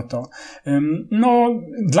nagrano to. No,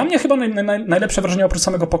 dla mnie chyba najlepsze wrażenie oprócz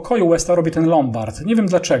samego pokoju Westa robi ten Lombard. Nie wiem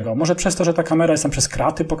dlaczego. Może przez to, że ta kamera jest tam przez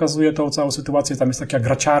kraty, pokazuje tą całą sytuację, tam jest taka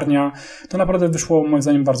graciarnia. To naprawdę wyszło moim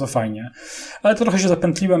zdaniem bardzo fajnie. Ale to trochę się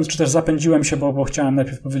zapętliłem, czy też zapędziłem się, bo chciałem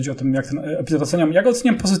najpierw powiedzieć o tym, jak ten epizod oceniam. Ja go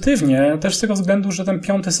oceniam pozytywnie, też z tego względu, że ten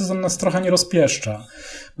 5. sezon nas trochę nie rozpieszcza.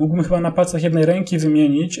 Mógłbym chyba na palcach jednej ręki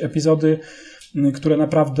wymienić epizody, które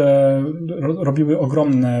naprawdę robiły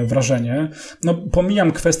ogromne wrażenie. No,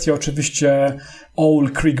 pomijam kwestię oczywiście Owl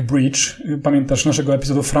Creek Bridge, pamiętasz naszego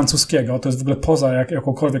epizodu francuskiego, to jest w ogóle poza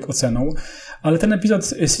jakąkolwiek oceną, ale ten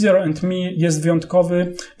epizod Caesar and Me jest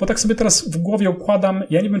wyjątkowy, bo tak sobie teraz w głowie układam,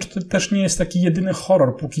 ja nie wiem, czy to też nie jest taki jedyny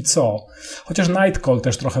horror póki co, chociaż Night Call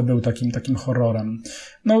też trochę był takim horrorem.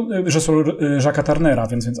 No, że są Jacques'a Turnera,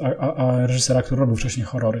 a reżysera, który robił wcześniej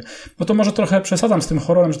horrory. No to może trochę przesadzam z tym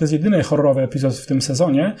horrorem, że to jest jedyny horrorowy epizod w tym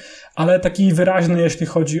sezonie, ale taki wyraźny, jeśli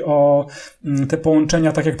chodzi o te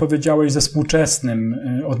połączenia, tak jak powiedziałeś, ze współczesnym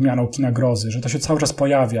odmianą kina grozy, że to się cały czas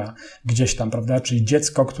pojawia gdzieś tam, prawda? Czyli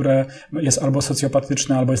dziecko, które jest albo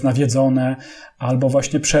socjopatyczne, albo jest nawiedzone, albo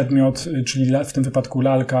właśnie przedmiot, czyli w tym wypadku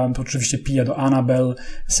lalka, to oczywiście pije do Annabelle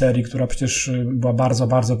serii, która przecież była bardzo,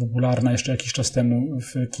 bardzo popularna jeszcze jakiś czas temu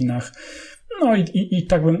w kinach. No i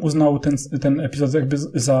tak bym uznał ten epizod jakby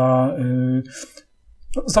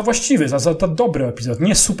za właściwy, za dobry epizod.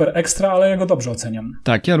 Nie super ekstra, ale ja go dobrze oceniam.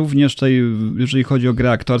 Tak, ja również tutaj, jeżeli chodzi o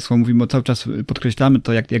grę aktorską, mówimy, cały czas podkreślamy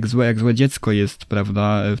to, jak złe dziecko jest,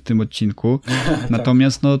 prawda, w tym odcinku.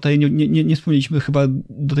 Natomiast no tutaj nie wspomnieliśmy chyba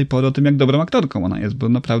do tej pory o tym, jak dobrą aktorką ona jest, bo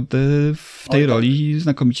naprawdę w tej roli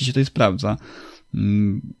znakomicie się to sprawdza.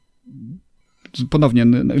 Ponownie,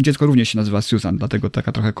 dziecko również się nazywa Susan, dlatego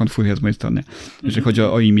taka trochę konfuzja z mojej strony, jeżeli chodzi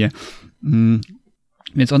o imię.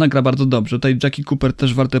 Więc ona gra bardzo dobrze. Tutaj Jackie Cooper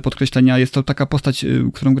też warte podkreślenia. Jest to taka postać,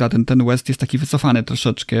 którą gra ten West, jest taki wycofany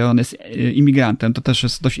troszeczkę. On jest imigrantem. To też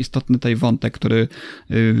jest dość istotny tutaj wątek, który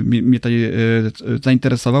mnie tutaj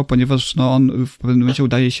zainteresował, ponieważ no, on w pewnym momencie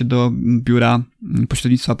udaje się do biura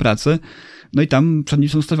pośrednictwa pracy. No i tam przed nim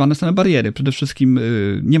są stawiane same bariery. Przede wszystkim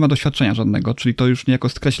nie ma doświadczenia żadnego, czyli to już niejako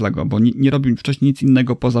skreśla go, bo nie robił wcześniej nic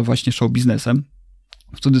innego poza właśnie show biznesem.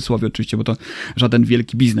 w cudzysłowie oczywiście, bo to żaden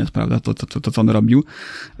wielki biznes, prawda, to co on robił.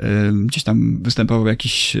 Gdzieś tam występował w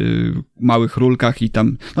jakichś małych rulkach i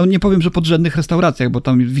tam, no nie powiem, że podrzędnych restauracjach, bo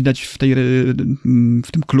tam widać w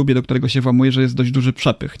tym klubie, do którego się włamuje, że jest dość duży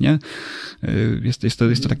przepych, nie? Jest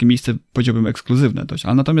to takie miejsce, powiedziałbym, ekskluzywne dość,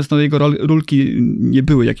 ale natomiast no, jego rulki nie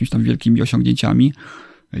były jakimiś tam wielkimi osiągnięciami,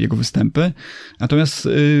 jego występy. Natomiast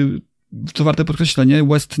co warte podkreślenie,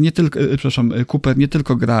 Cooper nie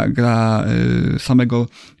tylko gra samego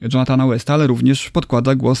Jonathana Westa, ale również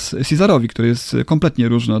podkłada głos Caesarowi, który jest kompletnie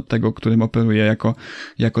różny od tego, którym operuje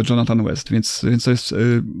jako Jonathan West, więc to jest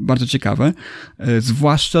bardzo ciekawe.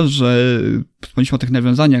 Zwłaszcza, że wspomnieliśmy o tych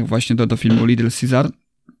nawiązaniach właśnie do filmu Little Caesar,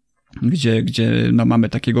 gdzie no, mamy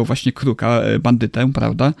takiego właśnie kruka, bandytę,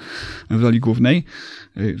 prawda, w roli głównej.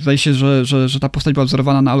 Zdaje się, że ta postać była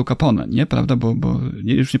wzorowana na Alu Capone, nie? Prawda? Bo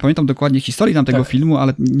już nie pamiętam dokładnie historii tamtego filmu,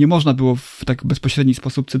 ale nie można było w tak bezpośredni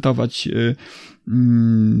sposób cytować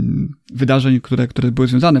wydarzeń, które były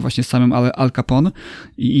związane właśnie z samym Al Capone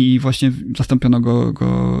i właśnie zastąpiono go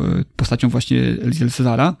postacią właśnie Little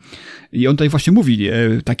Caesara. I on tutaj właśnie mówi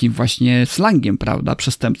takim właśnie slangiem, prawda,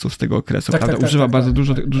 przestępców z tego okresu, prawda? Używa bardzo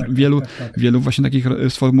dużo, wielu właśnie takich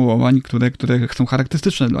sformułowań, które są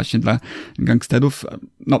charakterystyczne właśnie dla gangsterów.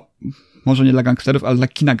 No, może nie dla gangsterów, ale dla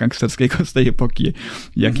kina gangsterskiego z tej epoki,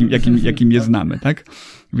 jakim je znamy, tak?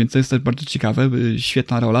 Więc to jest też bardzo ciekawe.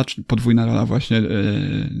 Świetna rola, czy podwójna rola właśnie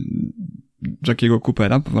Jackiego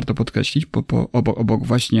Coopera, warto podkreślić, obok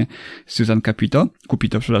właśnie Susan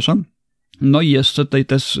Cupito, przepraszam. No i jeszcze tutaj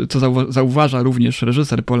też, co zauważa również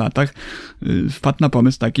reżyser po latach, wpadł na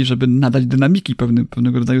pomysł taki, żeby nadać dynamiki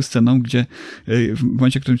pewnego rodzaju scenom, gdzie w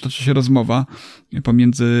momencie, w którym toczy się rozmowa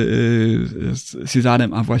pomiędzy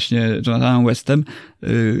Caesarem a właśnie Jonathanem Westem,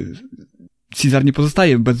 Caesar nie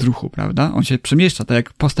pozostaje bez ruchu, prawda? On się przemieszcza, tak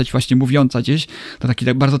jak postać właśnie mówiąca gdzieś, to taki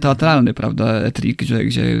tak bardzo teatralny, prawda, trik,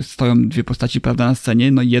 gdzie stoją dwie postaci, prawda, na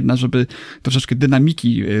scenie, no i jedna, żeby troszeczkę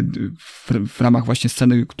dynamiki w ramach właśnie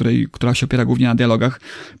sceny, która się opiera głównie na dialogach,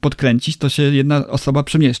 podkręcić, to się jedna osoba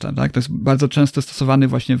przemieszcza, tak? To jest bardzo często stosowany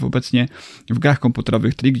właśnie obecnie w grach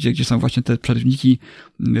komputerowych trik, gdzie są właśnie te przerwniki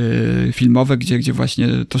filmowe, gdzie właśnie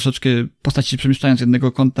troszeczkę postaci się przemieszczają z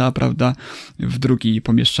jednego kąta, prawda, w drugi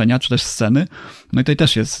pomieszczenia, czy też sceny. No i tutaj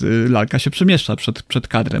też jest, lalka się przemieszcza przed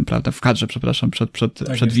kadrem, prawda, w kadrze, przepraszam,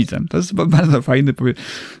 przed widzem. To jest bardzo fajny,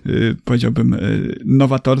 powiedziałbym,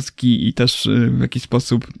 nowatorski i też w jakiś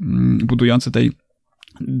sposób budujący tej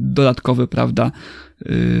dodatkowy, prawda,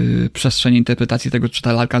 przestrzeń interpretacji tego, czy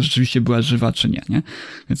ta lalka rzeczywiście była żywa, czy nie?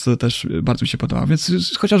 Więc to też bardzo mi się podoba. Więc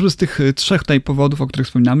chociażby z tych trzech tutaj powodów, o których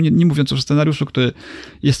wspominałem, nie mówiąc już o scenariuszu, który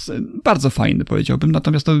jest bardzo fajny, powiedziałbym.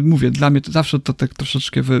 Natomiast to mówię, dla mnie to zawsze to tak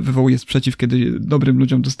troszeczkę wywołuje sprzeciw, kiedy dobrym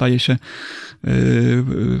ludziom dostaje się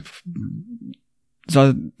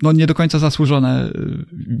za no nie do końca zasłużone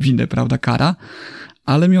winy, prawda, kara.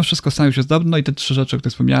 Ale mimo wszystko scenariusz jest dobry, no i te trzy rzeczy, o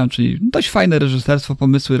których wspomniałem, czyli dość fajne reżyserstwo,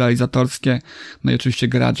 pomysły realizatorskie, no i oczywiście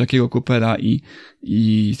gra Jackiego Coopera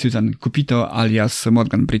i Susan Cupito alias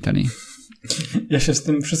Morgan Brittany. Ja się z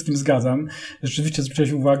tym wszystkim zgadzam. Rzeczywiście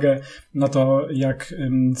zwróciłeś uwagę na to, jak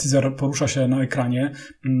Caesar porusza się na ekranie.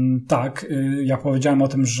 Tak, ja powiedziałem o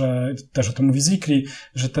tym, że też o tym mówi Zikri,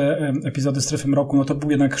 że te epizody Strefy Mroku, no to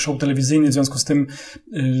był jednak show telewizyjny, w związku z tym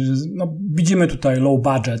no, widzimy tutaj low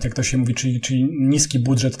budget, jak to się mówi, czyli niski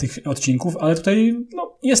budżet tych odcinków, ale tutaj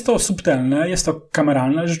no, jest to subtelne, jest to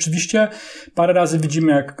kameralne. Rzeczywiście parę razy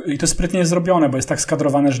widzimy, jak i to sprytnie jest zrobione, bo jest tak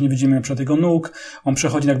skadrowane, że nie widzimy na przykład jego nóg, on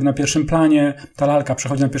przechodzi jakby na pierwszym planie, ta lalka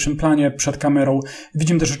przechodzi na pierwszym planie przed kamerą.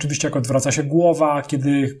 Widzimy też oczywiście, jak odwraca się głowa,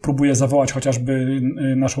 kiedy próbuje zawołać chociażby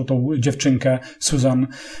naszą tą dziewczynkę, Susan.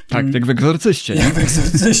 Tak, jak w Egzorcyście. Jak w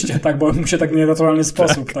Egzorcyście, tak, bo mu się tak w nienaturalny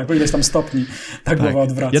sposób, tak, o ileś tam stopni ta głowa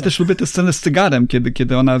odwraca. Ja też lubię tę scenę z cygarem,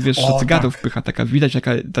 kiedy ona, wiesz, cygarów wpycha, taka, widać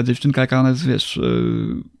jaka ta dziewczynka, jaka ona jest, wiesz,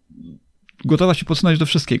 gotowa się podsunąć do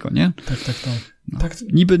wszystkiego, nie? Tak. No. Tak.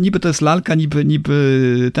 Niby to jest lalka,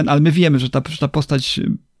 niby ten, ale my wiemy, że ta postać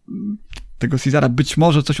tego Caesara być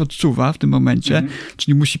może coś odczuwa w tym momencie,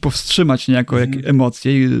 czyli musi powstrzymać niejako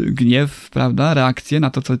emocje, gniew, prawda, reakcję na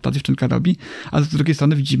to, co ta dziewczynka robi, ale z drugiej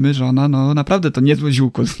strony widzimy, że ona, no naprawdę to niezłe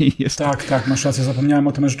ziółko z niej jest. Tak, masz rację, zapomniałem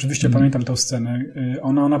o tym, rzeczywiście pamiętam tę scenę.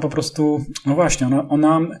 Ona po prostu, no właśnie,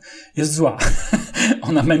 ona jest zła.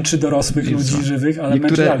 Ona męczy dorosłych ludzi żywych, ale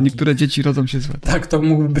męczy lalki. Niektóre dzieci rodzą się złe. Tak, to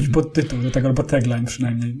mógłby być podtytuł do tego, albo tagline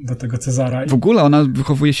przynajmniej, do tego Cezara. W ogóle ona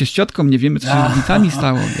wychowuje się z ciotką, nie wiemy, co się z rodzicami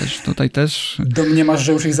stało, wiesz, tutaj też... Domniemasz,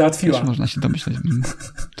 że już ich załatwiła. Też można się domyśleć.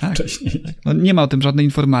 Tak. Wcześniej. No, nie ma o tym żadnej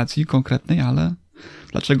informacji konkretnej, ale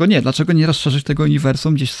dlaczego nie? Dlaczego nie rozszerzyć tego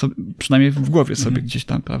uniwersum gdzieś sobie, przynajmniej w głowie sobie gdzieś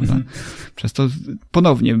tam, prawda? Przez to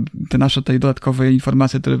ponownie te nasze tutaj dodatkowe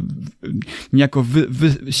informacje, które niejako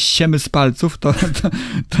siemy z palców,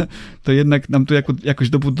 to jednak nam tu jakoś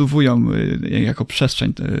dobudowują jako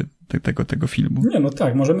przestrzeń tego filmu. Nie, no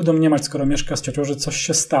tak, możemy domniemać, skoro mieszka z ciocią, że coś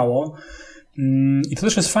się stało. I to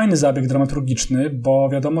też jest fajny zabieg dramaturgiczny, bo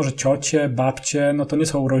wiadomo, że ciocie, babcie, no to nie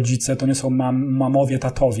są rodzice, to nie są mamowie,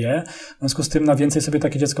 tatowie. W związku z tym na więcej sobie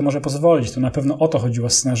takie dziecko może pozwolić. To na pewno o to chodziło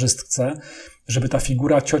scenarzystce, żeby ta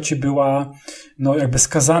figura cioci była no jakby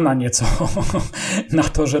skazana nieco na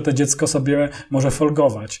to, że to dziecko sobie może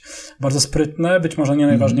folgować. Bardzo sprytne, być może nie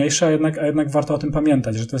najważniejsze, a jednak warto o tym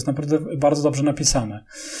pamiętać, że to jest naprawdę bardzo dobrze napisane.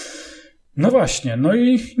 No właśnie, no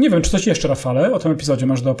i nie wiem, czy coś jeszcze, Rafale, o tym epizodzie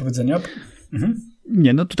masz do opowiedzenia?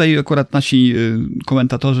 Nie, no tutaj akurat nasi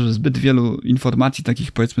komentatorzy zbyt wielu informacji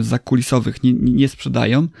takich, powiedzmy, zakulisowych nie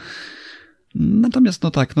sprzedają. Natomiast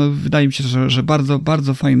no tak, no wydaje mi się, że bardzo,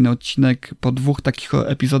 bardzo fajny odcinek po 2 takich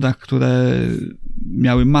epizodach, które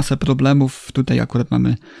miały masę problemów. Tutaj akurat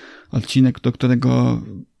mamy odcinek, do którego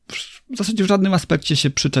w zasadzie w żadnym aspekcie się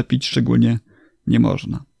przyczepić szczególnie nie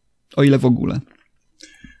można. O ile w ogóle.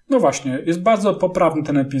 No właśnie, jest bardzo poprawny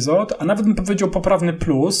ten epizod, a nawet bym powiedział poprawny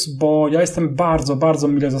plus, bo ja jestem bardzo, bardzo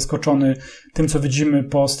mile zaskoczony tym, co widzimy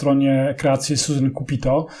po stronie kreacji Susan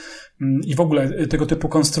Cupito i w ogóle tego typu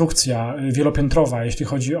konstrukcja wielopiętrowa, jeśli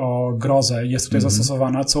chodzi o grozę, jest tutaj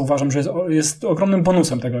zastosowana, co uważam, że jest ogromnym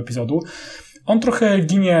bonusem tego epizodu. On trochę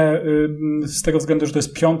ginie z tego względu, że to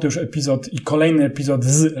jest 5. już epizod i kolejny epizod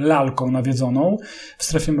z lalką nawiedzoną w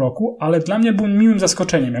Strefie Mroku, ale dla mnie był miłym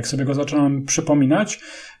zaskoczeniem, jak sobie go zacząłem przypominać,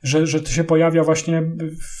 że to się pojawia właśnie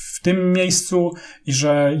w tym miejscu i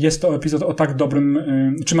że jest to epizod o tak dobrym,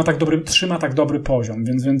 trzyma tak dobry poziom,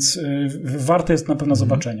 więc warte jest na pewno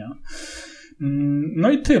zobaczenia.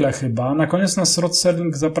 No i tyle chyba. Na koniec nas Rod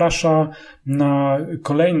Serling zaprasza na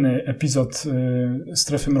kolejny epizod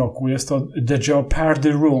Strefy Mroku. Jest to The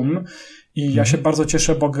Jeopardy Room i ja się bardzo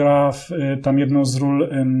cieszę, bo gra tam jedną z ról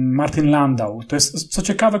Martin Landau. To jest, co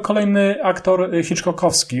ciekawe, kolejny aktor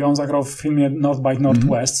Hitchcockowski. On zagrał w filmie North by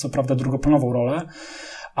Northwest, co prawda drugoplanową rolę,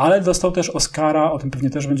 ale dostał też Oscara, o tym pewnie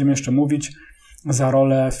też będziemy jeszcze mówić, za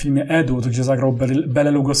rolę w filmie Edward, gdzie zagrał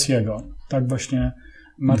Bela Lugosiego. Tak właśnie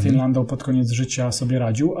Martin Landau pod koniec życia sobie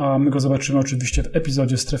radził, a my go zobaczymy oczywiście w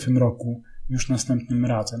epizodzie Strefy Mroku już następnym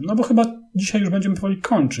razem. No bo chyba dzisiaj już będziemy powoli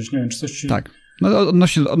kończyć. Nie wiem, czy coś... Tak. No,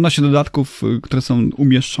 odnośnie dodatków, które są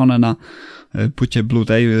umieszczone na płycie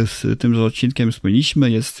Blu-ray z tymże odcinkiem już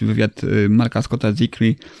wspomnieliśmy. Jest wywiad Marka Scotta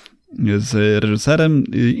Zickley z reżyserem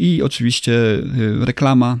i oczywiście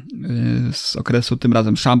reklama z okresu, tym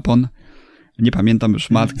razem szampon. Nie pamiętam już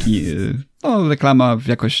marki. No, reklama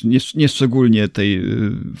jakoś nieszczególnie tej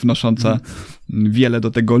wnosząca wiele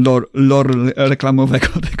do tego lore reklamowego,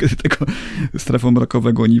 tego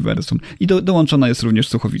strefomrokowego uniwersum. I dołączone jest również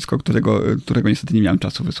słuchowisko, którego niestety nie miałem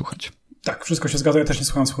czasu wysłuchać. Tak, wszystko się zgadza, ja też nie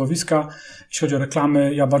słucham słuchowiska. Jeśli chodzi o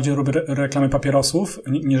reklamy, ja bardziej lubię reklamy papierosów,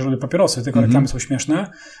 nie że lubię papierosy, tylko reklamy są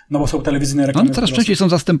śmieszne, no bo są telewizyjne reklamy. No, coraz częściej są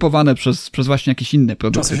zastępowane przez właśnie jakieś inne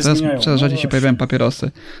produkty. Czasy się zmieniają. Coraz rzadziej się pojawiają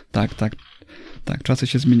papierosy. Tak, czasy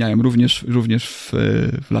się zmieniają, również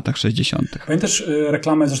w latach 60. Pamiętasz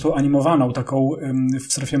reklamę zresztą animowaną, taką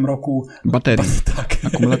w Strefie Mroku... Baterii, tak.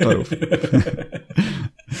 Akumulatorów.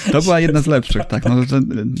 To była jedna z lepszych, tak. No,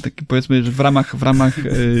 taki powiedzmy, że w ramach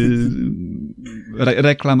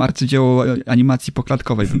reklam arcydzieło animacji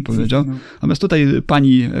poklatkowej, bym powiedział. Natomiast tutaj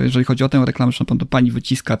pani, jeżeli chodzi o tę reklamę szamponu, to pani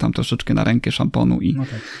wyciska tam troszeczkę na rękę szamponu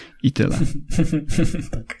i tyle.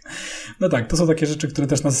 Tak. No tak, to są takie rzeczy, które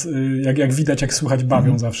też nas, jak widać, jak słuchać,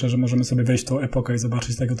 bawią zawsze, że możemy sobie wejść w tą epokę i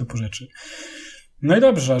zobaczyć tego typu rzeczy. No i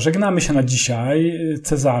dobrze, żegnamy się na dzisiaj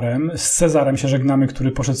Cezarem. Z Cezarem się żegnamy,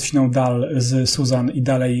 który poszedł siną dal z Susan i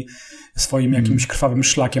dalej swoim jakimś krwawym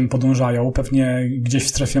szlakiem podążają, pewnie gdzieś w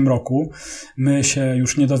Strefie Mroku. My się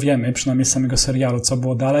już nie dowiemy, przynajmniej z samego serialu, co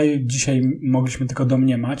było dalej. Dzisiaj mogliśmy tylko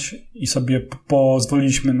domniemać i sobie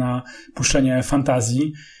pozwoliliśmy na puszczenie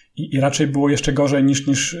fantazji. I raczej było jeszcze gorzej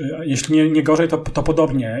niż jeśli nie gorzej, to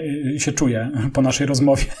podobnie się czuję po naszej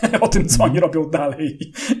rozmowie o tym, co oni robią dalej.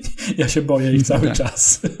 Ja się boję ich cały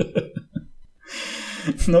czas.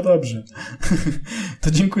 No dobrze.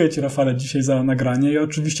 To dziękuję Ci, Rafale, dzisiaj za nagranie i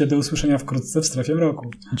oczywiście do usłyszenia wkrótce w Strefie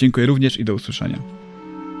Mroku. Dziękuję również i do usłyszenia.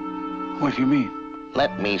 What do you mean?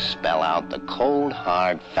 Let me spell out the cold,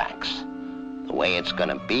 hard facts. The way it's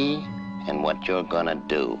gonna be and what you're gonna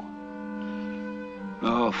do.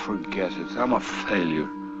 Oh, forget it. I'm a failure.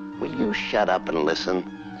 Will you shut up and listen?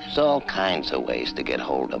 There's all kinds of ways to get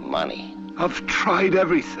hold of money. I've tried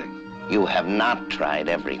everything. You have not tried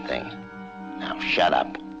everything. Now shut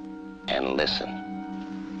up and listen.